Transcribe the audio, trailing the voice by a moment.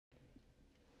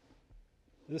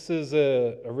This is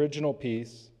an original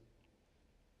piece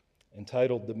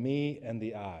entitled The Me and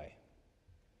the I.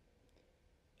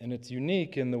 And it's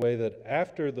unique in the way that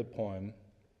after the poem,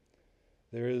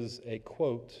 there is a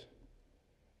quote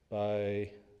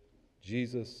by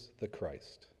Jesus the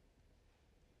Christ.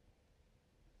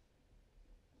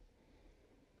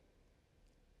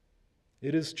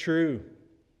 It is true,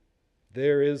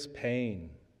 there is pain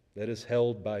that is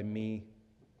held by me,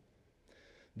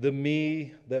 the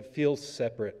me that feels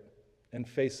separate and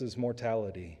faces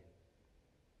mortality.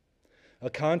 A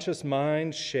conscious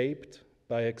mind shaped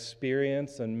by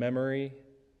experience and memory,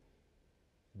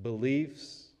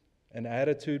 beliefs and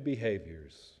attitude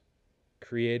behaviors,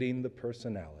 creating the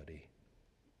personality.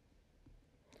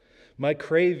 My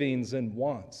cravings and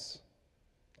wants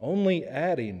only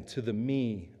adding to the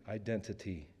me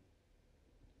identity.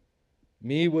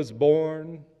 Me was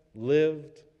born,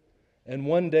 lived, and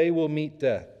one day will meet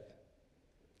death.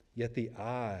 Yet the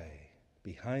I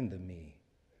behind the me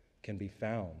can be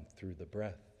found through the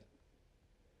breath.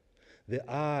 The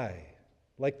I,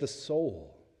 like the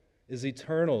soul, is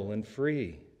eternal and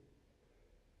free,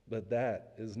 but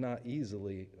that is not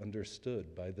easily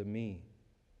understood by the me.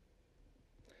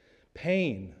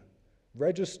 Pain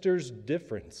registers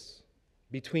difference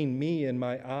between me and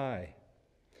my I.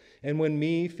 And when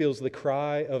me feels the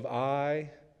cry of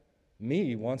I,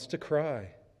 me wants to cry.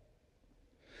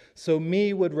 So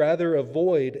me would rather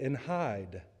avoid and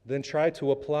hide than try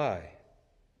to apply.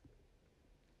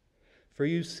 For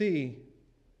you see,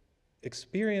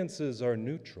 experiences are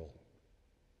neutral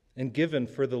and given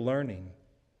for the learning.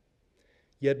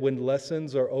 Yet when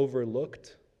lessons are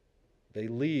overlooked, they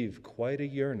leave quite a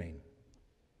yearning.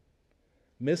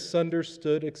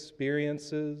 Misunderstood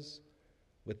experiences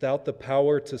without the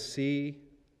power to see,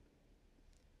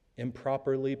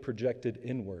 improperly projected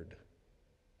inward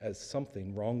as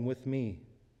something wrong with me.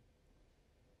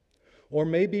 Or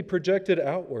maybe projected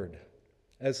outward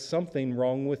as something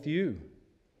wrong with you,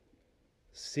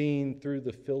 seen through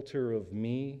the filter of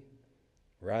me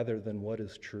rather than what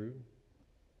is true.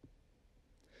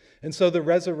 And so the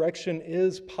resurrection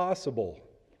is possible,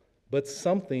 but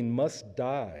something must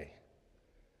die.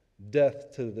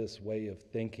 Death to this way of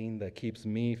thinking that keeps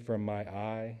me from my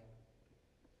I.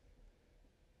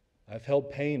 I've held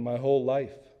pain my whole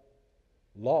life,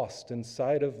 lost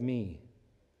inside of me,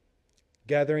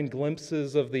 gathering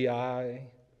glimpses of the I,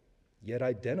 yet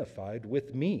identified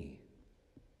with me.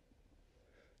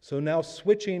 So now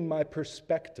switching my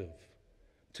perspective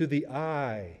to the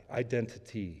I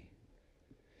identity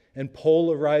and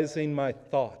polarizing my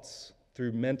thoughts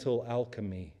through mental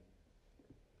alchemy,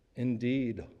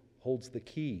 indeed holds the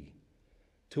key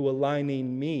to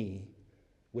aligning me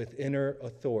with inner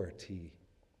authority.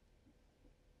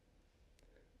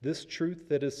 This truth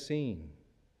that is seen,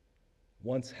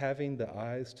 once having the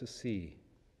eyes to see,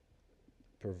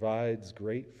 provides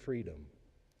great freedom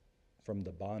from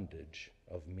the bondage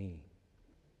of me.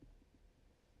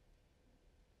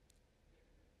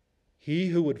 He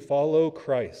who would follow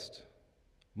Christ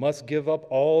must give up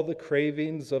all the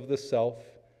cravings of the self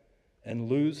and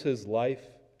lose his life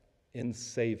in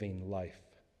saving life.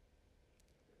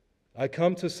 I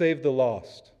come to save the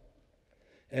lost,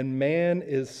 and man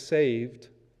is saved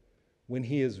when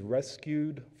he is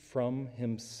rescued from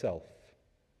himself.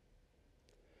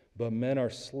 But men are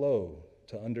slow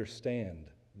to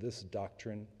understand this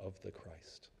doctrine of the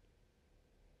Christ.